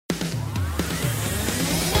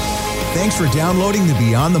Thanks for downloading the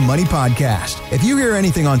Beyond the Money podcast. If you hear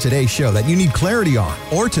anything on today's show that you need clarity on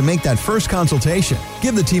or to make that first consultation,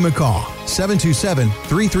 give the team a call,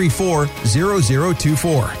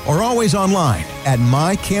 727-334-0024, or always online at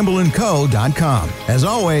mycampbellandco.com. As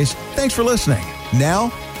always, thanks for listening.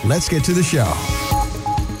 Now, let's get to the show.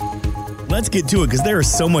 Let's get to it because there is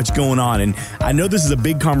so much going on. And I know this is a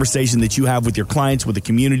big conversation that you have with your clients, with the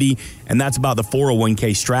community, and that's about the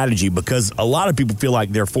 401k strategy, because a lot of people feel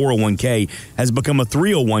like their 401k has become a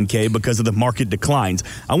 301k because of the market declines.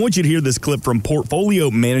 I want you to hear this clip from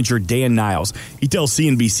portfolio manager Dan Niles. He tells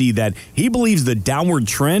CNBC that he believes the downward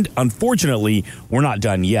trend, unfortunately, we're not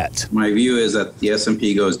done yet. My view is that the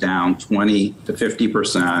S&P goes down 20 to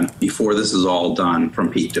 50% before this is all done from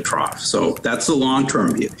peak to trough. So that's the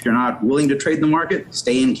long-term view. If you're not willing to trade the market,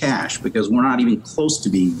 stay in cash, because we're not even close to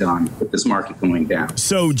being done with this market going down.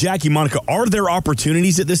 So, Jackie, Monica, are there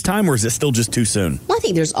opportunities at this time, or is it still just too soon? Well, I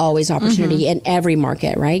think there's always opportunity in every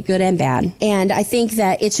market, right? Good and bad. And I think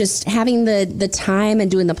that it's just having the time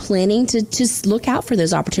and doing the planning to just look out for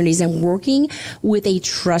those opportunities and working with a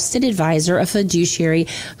trusted advisor, a fiduciary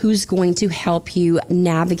who's going to help you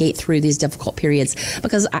navigate through these difficult periods.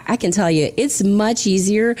 Because I can tell you, it's much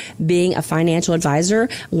easier being a financial advisor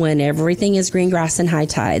when everything is green grass and high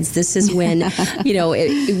tides. This is when,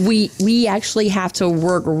 we actually have to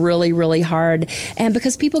work really, really hard. And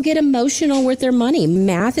because people get emotional with their money.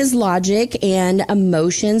 Math is logic, and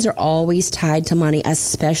emotions are always tied to money,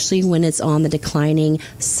 especially when it's on the declining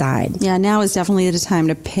side. Yeah, now is definitely the time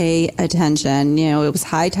to pay attention. It was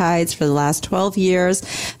high tides for the last 12 years.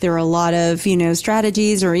 There are a lot of,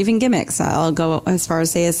 strategies or even gimmicks. I'll go as far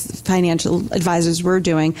as say as financial advisors we're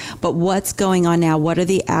doing. But what's going on now? What are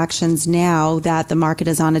the actions now that the market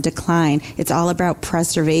is on a decline? It's all about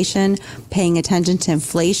preservation, paying attention to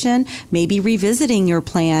inflation, maybe revisiting your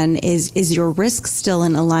plan. Is your risk still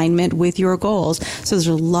in alignment with your goals? So there's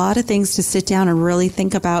a lot of things to sit down and really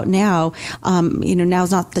think about now.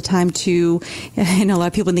 Now's not the time to, a lot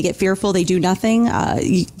of people, when they get fearful, they do nothing.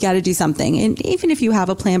 You got to do something. And even if you have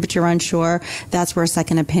a plan, but you're unsure, that's where a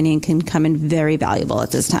second opinion can come in very valuable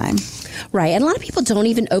at this time. Right. And a lot of people don't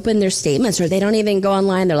even open their statements, or they don't even go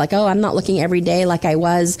online. They're like, oh, I'm not looking every day like I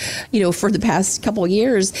was, for the past couple of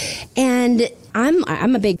years. And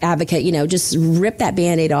I'm a big advocate, just rip that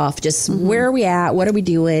Band-Aid off. Just where are we at? What are we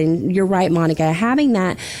doing? You're right, Monica. Having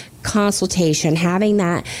that consultation, having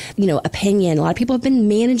that, opinion. A lot of people have been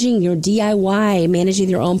managing your DIY, managing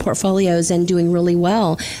their own portfolios and doing really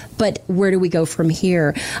well. But where do we go from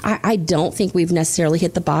here? I don't think we've necessarily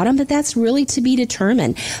hit the bottom, but that's really to be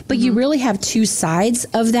determined. But you really have two sides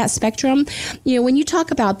of that spectrum. When you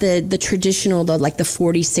talk about the traditional, the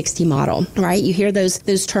 40-60 model, right? You hear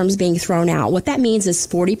those terms being thrown out. What that means is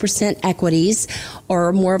 40% equities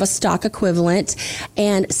or more of a stock equivalent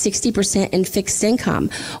and 60% in fixed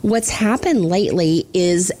income. What's happened lately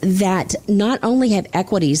is that not only have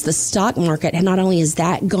equities, the stock market, not only has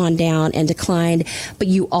that gone down and declined, but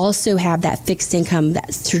you also have that fixed income,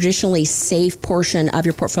 that traditionally safe portion of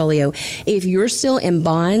your portfolio. If you're still in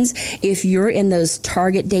bonds, if you're in those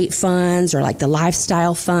target date funds or like the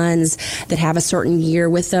lifestyle funds that have a certain year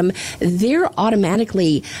with them, they're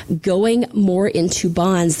automatically going more into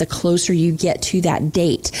bonds the closer you get to that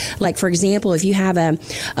date. Like, for example, if you have a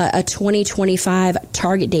 2025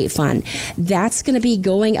 target date fund, that's going to be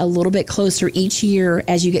going a little bit closer each year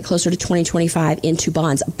as you get closer to 2025 into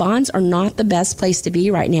bonds. Bonds are not the best place to be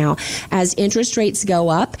right now as interest rates go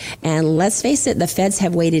up. And let's face it, the Feds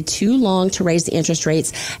have waited too long to raise the interest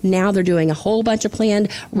rates. Now they're doing a whole bunch of planned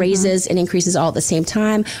raises and increases all at the same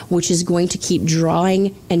time, which is going to keep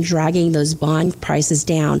drawing and dragging those bond prices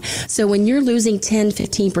down. So when you're losing 10,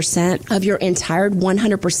 15% of your entire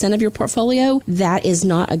 100% of your portfolio, that is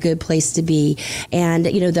not a good place to be. And,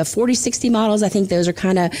 the 40-60 models, I think those are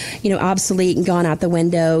kind of, obsolete and gone out the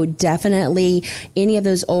window. Definitely any of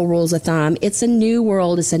those old rules of thumb. It's a new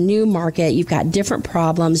world. It's a new market. You've got different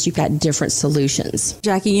problems. You've got different solutions.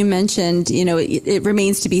 Jackie, you mentioned, it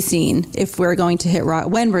remains to be seen if we're going to hit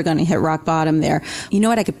when we're going to hit rock bottom there. You know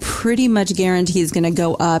what? I could pretty much guarantee is going to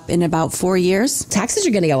go up in about 4 years. Taxes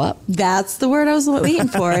are going to go up. That's the word I was waiting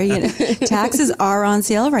for. Taxes are on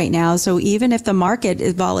sale right now. So even if the market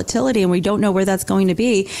is volatility and we don't know where that's going to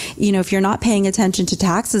be, hey, if you're not paying attention to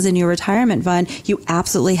taxes in your retirement fund, you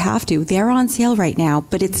absolutely have to. They're on sale right now,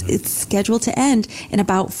 but it's scheduled to end in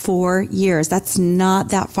about 4 years. That's not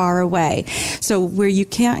that far away. So where you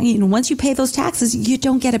can't, once you pay those taxes, you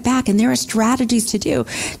don't get it back. And there are strategies to do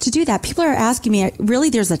that. People are asking me, really,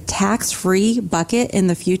 there's a tax-free bucket in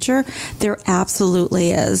the future? There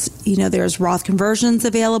absolutely is. There's Roth conversions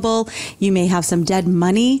available. You may have some dead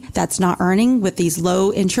money that's not earning with these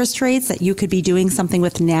low interest rates that you could be doing something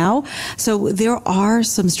with now. So there are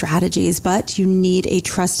some strategies, but you need a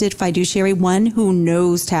trusted fiduciary, one who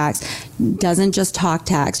knows tax, doesn't just talk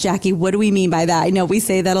tax. Jackie, what do we mean by that? I know we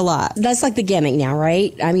say that a lot. That's like the gimmick now,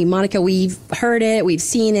 right? I mean, Monica, we've heard it, we've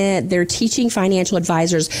seen it. They're teaching financial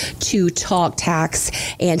advisors to talk tax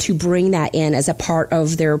and to bring that in as a part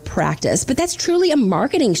of their practice. But that's truly a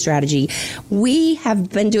marketing strategy. We have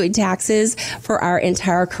been doing taxes for our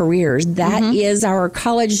entire careers. That is our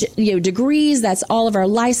college degrees. That's all of our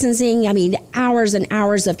licensing. I mean, hours and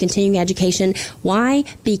hours of continuing education. Why?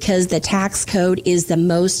 Because the tax code is the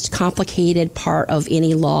most complicated part of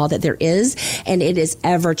any law that there is, and it is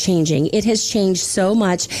ever changing. It has changed so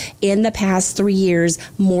much in the past 3 years,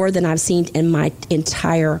 more than I've seen in my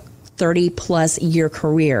entire 30-plus year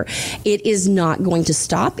career. It is not going to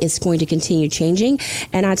stop. It's going to continue changing.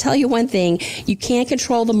 And I'll tell you one thing, you can't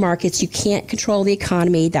control the markets. You can't control the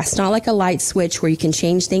economy. That's not like a light switch where you can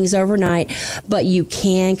change things overnight, but you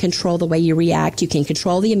can control the way you react. You can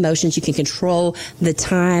control the emotions. You can control the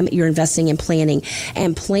time you're investing in planning,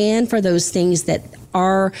 and plan for those things that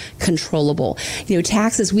are controllable.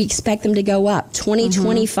 Taxes, we expect them to go up.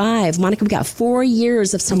 2025, Monica, we've got 4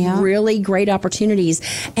 years of some really great opportunities.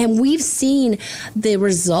 And we've seen the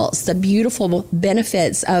results, the beautiful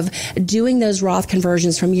benefits of doing those Roth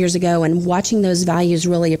conversions from years ago and watching those values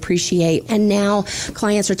really appreciate. And now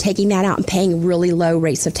clients are taking that out and paying really low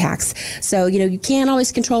rates of tax. So, you can't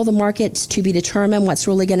always control the markets to be determined what's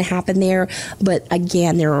really going to happen there. But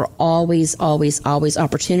again, there are always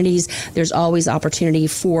opportunities. There's always opportunity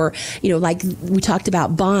for, like we talked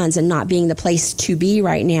about bonds and not being the place to be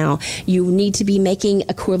right now. You need to be making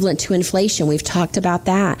equivalent to inflation. We've talked about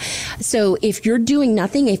that. So if you're doing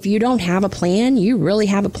nothing, if you don't have a plan, you really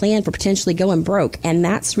have a plan for potentially going broke. And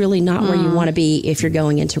that's really not where you want to be if you're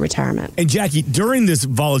going into retirement. And Jackie, during this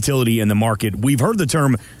volatility in the market, we've heard the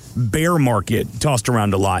term bear market tossed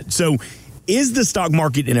around a lot. So is the stock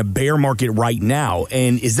market in a bear market right now?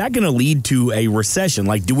 And is that going to lead to a recession?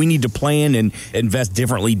 Like, do we need to plan and invest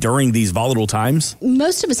differently during these volatile times?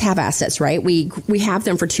 Most of us have assets, right? We have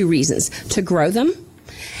them for two reasons: to grow them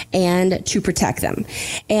and to protect them.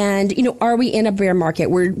 And, are we in a bear market?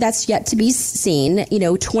 That's yet to be seen.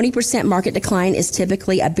 20% market decline is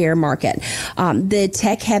typically a bear market. The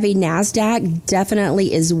tech-heavy NASDAQ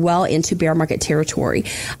definitely is well into bear market territory.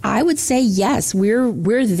 I would say, yes,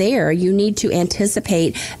 we're there. You need to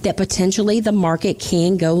anticipate that potentially the market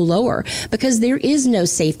can go lower because there is no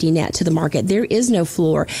safety net to the market. There is no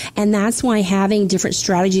floor. And that's why having different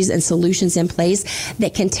strategies and solutions in place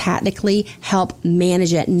that can tactically help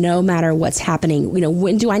manage it no matter what's happening.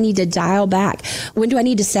 When do I need to dial back? When do I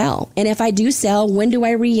need to sell? And if I do sell, when do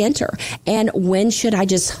I re-enter? And when should I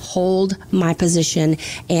just hold my position?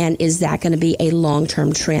 And is that going to be a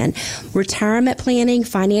long-term trend? Retirement planning,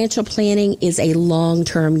 financial planning is a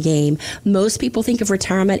long-term game. Most people think of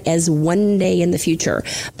retirement as one day in the future.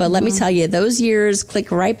 But let me tell you, those years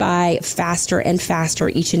click right by faster and faster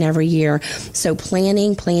each and every year. So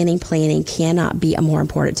planning cannot be a more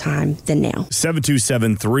important time than now.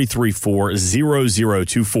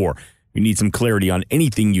 727-334-0024. You need some clarity on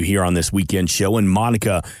anything you hear on this weekend show. And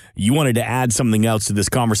Monica, you wanted to add something else to this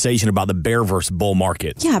conversation about the bear versus bull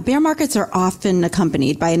market. Yeah, bear markets are often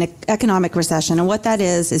accompanied by an economic recession. And what that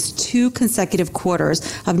is 2 consecutive quarters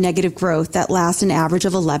of negative growth that last an average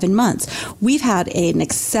of 11 months. We've had an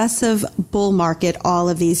excessive bull market all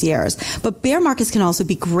of these years. But bear markets can also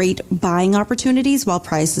be great buying opportunities while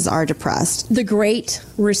prices are depressed. The Great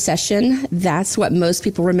Recession, that's what most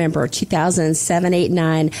people remember. 2007, 8,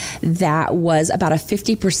 9. That was about a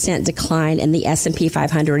 50% decline in the S&P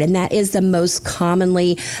 500. And that is the most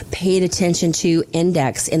commonly paid attention to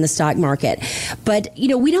index in the stock market. But,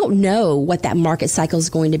 we don't know what that market cycle is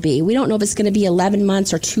going to be. We don't know if it's going to be 11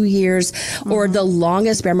 months or 2 years, or the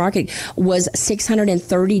longest bear market was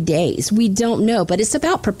 630 days. We don't know, but it's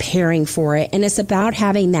about preparing for it. And it's about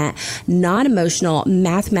having that non-emotional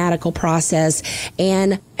mathematical process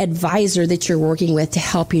and advisor that you're working with to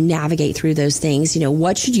help you navigate through those things.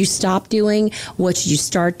 What should you stop doing? What should you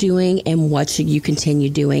start doing? And what should you continue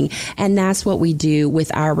doing? And that's what we do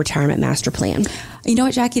with our retirement master plan. You know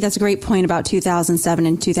what, Jackie, that's a great point about 2007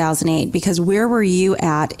 and 2008, because where were you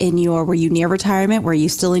at were you near retirement? Were you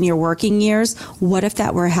still in your working years? What if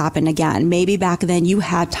that were to happen again? Maybe back then you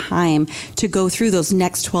had time to go through those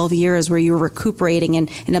next 12 years where you were recuperating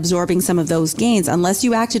and absorbing some of those gains, unless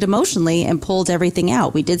you acted emotionally and pulled everything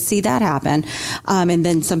out. We did see that happen. And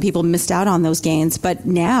then some people missed out on those gains. But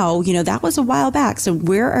now, that was a while back. So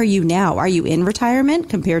where are you now? Are you in retirement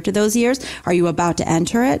compared to those years? Are you about to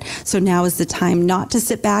enter it? So now is the time not to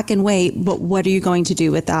sit back and wait, but what are you going to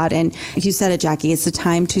do with that? And you said it, Jackie, it's the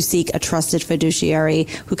time to seek a trusted fiduciary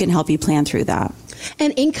who can help you plan through that.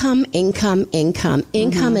 And income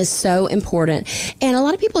is so important. And a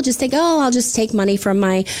lot of people just think, oh, I'll just take money from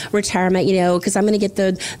my retirement, because I'm going to get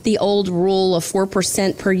the old rule of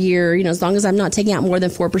 4% per year, as long as I'm not taking out more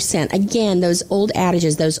than 4%. Again, those old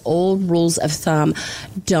adages, those old rules of thumb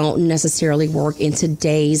don't necessarily work in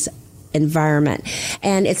today's environment.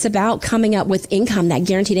 And it's about coming up with income, that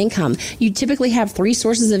guaranteed income. You typically have 3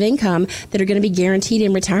 sources of income that are going to be guaranteed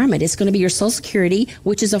in retirement. It's going to be your Social Security,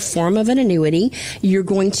 which is a form of an annuity. You're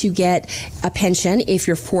going to get a pension if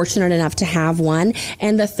you're fortunate enough to have one.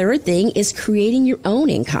 And the third thing is creating your own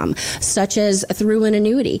income, such as through an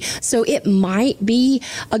annuity. So it might be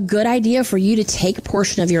a good idea for you to take a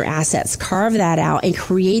portion of your assets, carve that out, and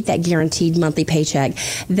create that guaranteed monthly paycheck.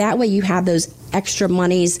 That way you have those extra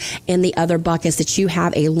monies in the other buckets that you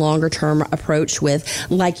have a longer term approach with.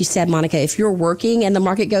 Like you said, Monica, if you're working and the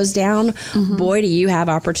market goes down, boy, do you have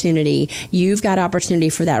opportunity. You've got opportunity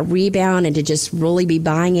for that rebound and to just really be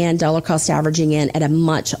buying in, dollar cost averaging in at a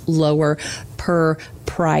much lower per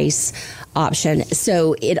price option.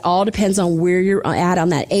 So it all depends on where you're at on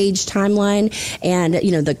that age timeline. And,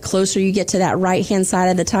 the closer you get to that right-hand side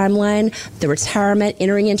of the timeline, the retirement,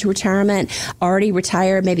 entering into retirement, already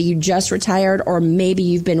retired, maybe you just retired, or maybe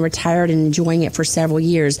you've been retired and enjoying it for several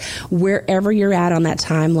years. Wherever you're at on that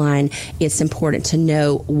timeline, it's important to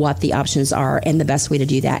know what the options are and the best way to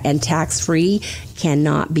do that. And tax-free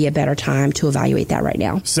cannot be a better time to evaluate that right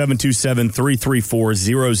now.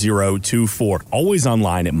 727-334-0024. Always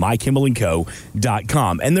online at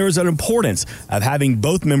MyKimballandCo.com. And there is an importance of having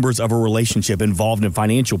both members of a relationship involved in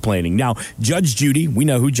financial planning. Now, Judge Judy, we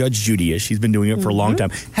know who Judge Judy is. She's been doing it for a long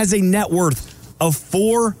time, has a net worth of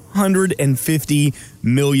 $450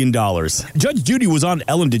 million. Judge Judy was on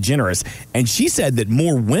Ellen DeGeneres, and she said that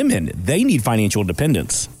more women, they need financial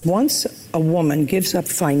independence. Once a woman gives up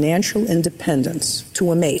financial independence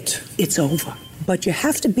to a mate, it's over. But you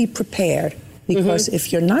have to be prepared, because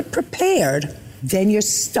if you're not prepared, then you're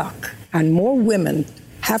stuck. And more women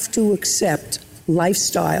have to accept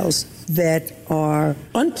lifestyles that are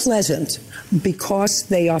unpleasant because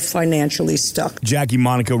they are financially stuck. Jackie,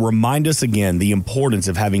 Monica, remind us again the importance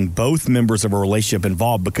of having both members of a relationship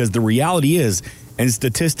involved, because the reality is, and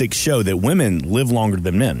statistics show, that women live longer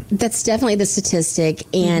than men. That's definitely the statistic,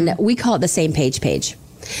 and we call it the same page.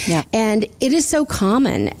 Yeah. And it is so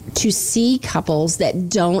common to see couples that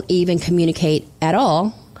don't even communicate at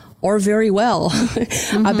all or very well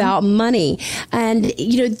about money. And,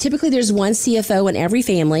 typically there's one CFO in every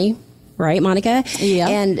family. Right, Monica? Yeah.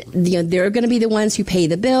 And they're going to be the ones who pay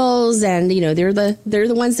the bills, and they're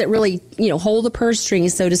the ones that really hold the purse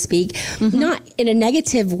strings, so to speak. Not in a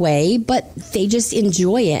negative way, but they just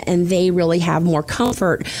enjoy it, and they really have more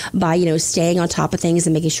comfort by staying on top of things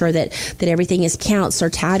and making sure that everything is counts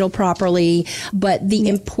or titled properly. But the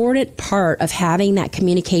important part of having that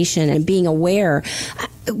communication and being aware,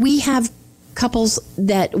 we have couples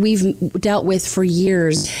that we've dealt with for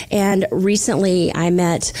years. And recently I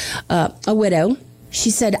met a widow.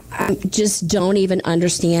 She said, I just don't even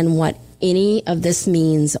understand what any of this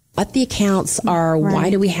means, what the accounts are, why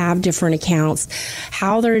do we have different accounts,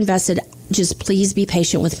 how they're invested. Just please be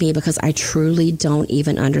patient with me, because I truly don't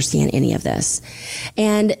even understand any of this.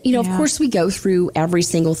 And, of course, we go through every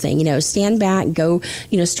single thing, stand back, go,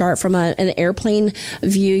 start from an airplane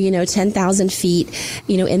view, 10,000 feet,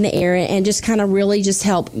 in the air, and just kind of really just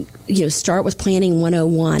help, start with planning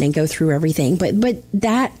 101 and go through everything. But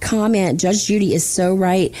that comment, Judge Judy is so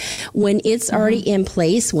right. When it's already in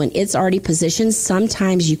place, when it's already positioned,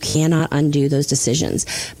 sometimes you cannot undo those decisions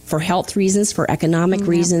for health reasons, for economic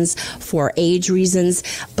reasons, for age reasons.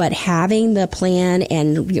 But having the plan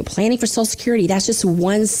and planning for Social Security, that's just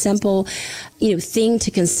one simple thing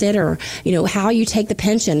to consider. How you take the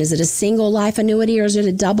pension. Is it a single life annuity, or is it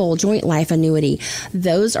a double joint life annuity?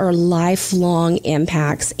 Those are lifelong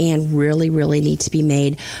impacts and decision really, really need to be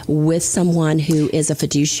made with someone who is a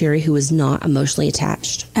fiduciary who is not emotionally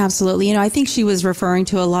attached. Absolutely. I think she was referring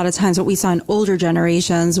to a lot of times what we saw in older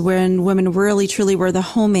generations when women really, truly were the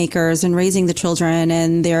homemakers and raising the children,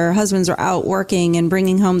 and their husbands are out working and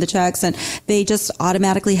bringing home the checks, and they just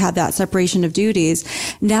automatically had that separation of duties.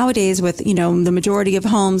 Nowadays, with, the majority of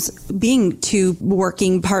homes being two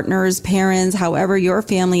working partners, parents, however your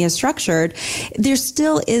family is structured, there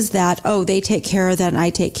still is that, they take care of that and I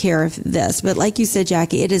take care of this. But like you said,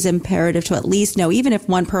 Jackie, it is imperative to at least know, even if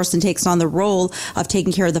one person takes on the role of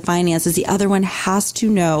taking care of the finances, the other one has to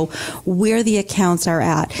know where the accounts are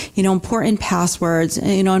at, important passwords.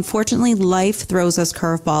 Unfortunately, life throws us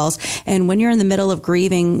curveballs. And when you're in the middle of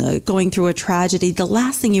grieving, going through a tragedy, the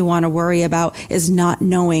last thing you want to worry about is not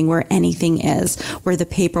knowing where anything is, where the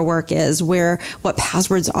paperwork is, what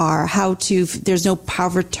passwords are, there's no power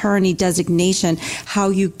of attorney designation, how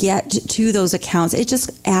you get to those accounts. It just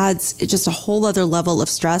adds just a whole other level of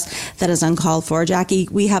stress that is uncalled for. Jackie,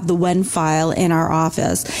 we have the When file in our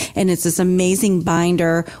office, and it's this amazing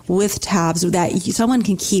binder with tabs that someone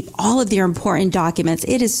can keep all of their important documents.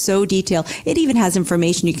 It is so detailed. It even has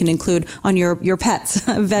information you can include on your pets,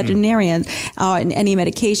 veterinarians, and any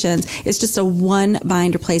medications. It's just a one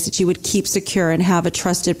binder place that you would keep secure and have a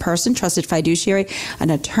trusted person, trusted fiduciary, an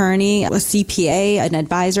attorney, a CPA, an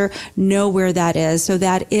advisor, know where that is, so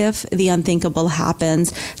that if the unthinkable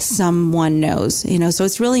happens, someone knows. So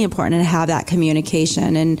it's really important to have that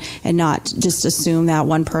communication and not just assume that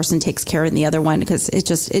one person takes care of the other one, because it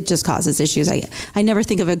just causes issues. I never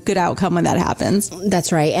think of a good outcome when that happens.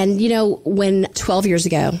 That's right. And when 12 years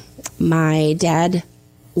ago, my dad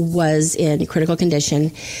was in critical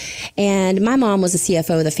condition, and my mom was the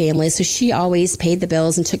CFO of the family, so she always paid the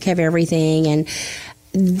bills and took care of everything. And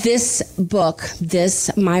this book,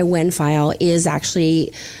 My When file, is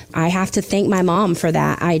actually, I have to thank my mom for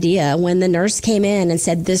that idea. When the nurse came in and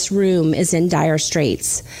said, this room is in dire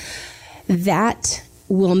straits, that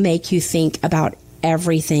will make you think about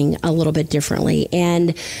everything a little bit differently.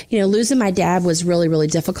 And, losing my dad was really, really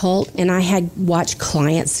difficult. And I had watched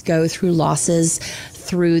clients go through losses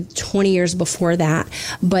through 20 years before that,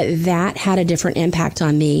 but that had a different impact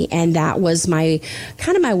on me. And that was my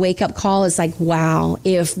wake up call, is like, wow,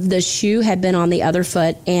 if the shoe had been on the other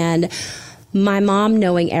foot, and my mom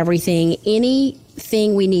knowing everything,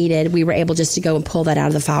 anything we needed, we were able just to go and pull that out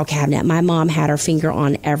of the file cabinet. My mom had her finger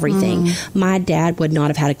on everything. My dad would not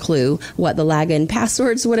have had a clue what the login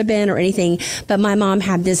passwords would have been or anything, but my mom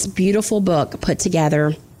had this beautiful book put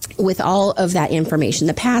together with all of that information,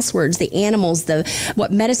 the passwords, the animals,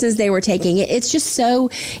 what medicines they were taking.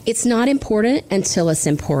 It's not important until it's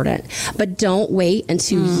important. But don't wait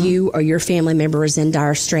until you or your family member is in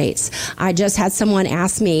dire straits. I just had someone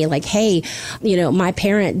ask me, like, hey, my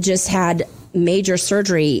parent just had major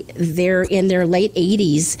surgery. They're in their late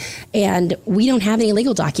 80s, and we don't have any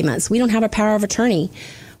legal documents. We don't have a power of attorney.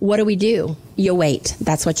 What do we do? You wait.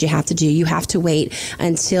 That's what you have to do. You have to wait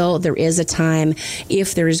until there is a time,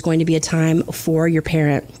 if there is going to be a time for your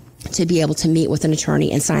parent to be able to meet with an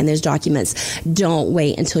attorney and sign those documents. Don't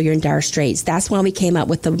wait until you're in dire straits. That's why we came up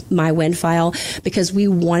with the My When file, because we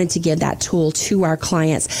wanted to give that tool to our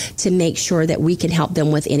clients to make sure that we can help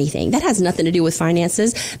them with anything. That has nothing to do with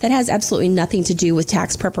finances. That has absolutely nothing to do with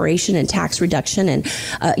tax preparation and tax reduction and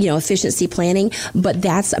efficiency planning. But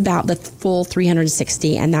that's about the full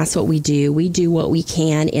 360, and that's what we do. We do what we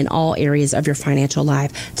can in all areas of your financial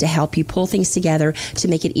life to help you pull things together to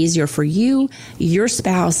make it easier for you, your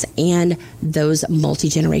spouse, and those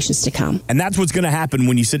multi-generations to come. And that's what's going to happen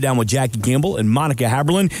when you sit down with Jackie Campbell and Monica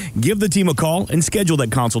Haberlin. Give the team a call and schedule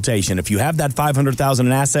that consultation. If you have that $500,000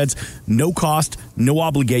 in assets, no cost, no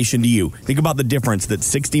obligation to you. Think about the difference that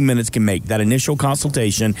 60 minutes can make. That initial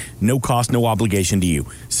consultation, no cost, no obligation to you.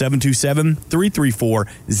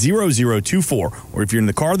 727-334-0024. Or if you're in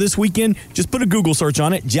the car this weekend, just put a Google search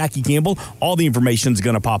on it, Jackie Campbell. All the information is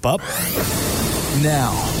going to pop up.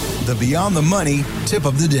 Now, the Beyond the Money tip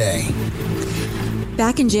of the day.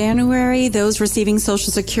 Back in January, those receiving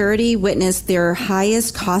Social Security witnessed their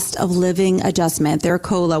highest cost of living adjustment. Their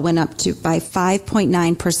COLA went up by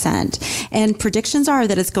 5.9%. And predictions are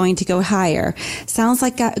that it's going to go higher. Sounds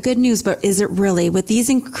like good news, but is it really? With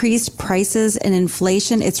these increased prices and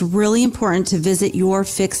inflation, it's really important to visit your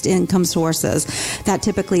fixed income sources. That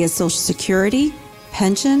typically is Social Security,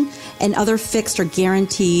 pension, and other fixed or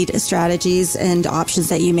guaranteed strategies and options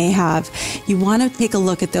that you may have. You want to take a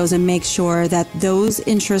look at those and make sure that those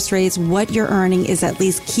interest rates, what you're earning, is at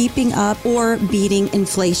least keeping up or beating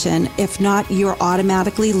inflation. If not, you're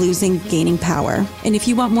automatically gaining power. And if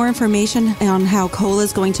you want more information on how COLA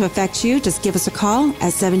is going to affect you, just give us a call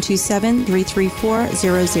at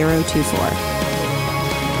 727-334-0024.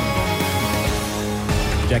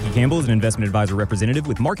 Jackie Campbell is an investment advisor representative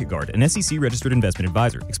with MarketGuard, an SEC-registered investment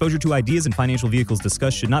advisor. Exposure to ideas and financial vehicles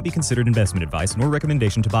discussed should not be considered investment advice nor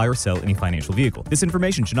recommendation to buy or sell any financial vehicle. This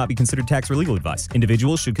information should not be considered tax or legal advice.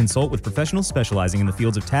 Individuals should consult with professionals specializing in the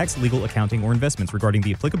fields of tax, legal, accounting, or investments regarding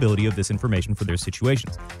the applicability of this information for their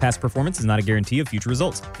situations. Past performance is not a guarantee of future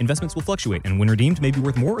results. Investments will fluctuate, and when redeemed may be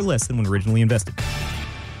worth more or less than when originally invested.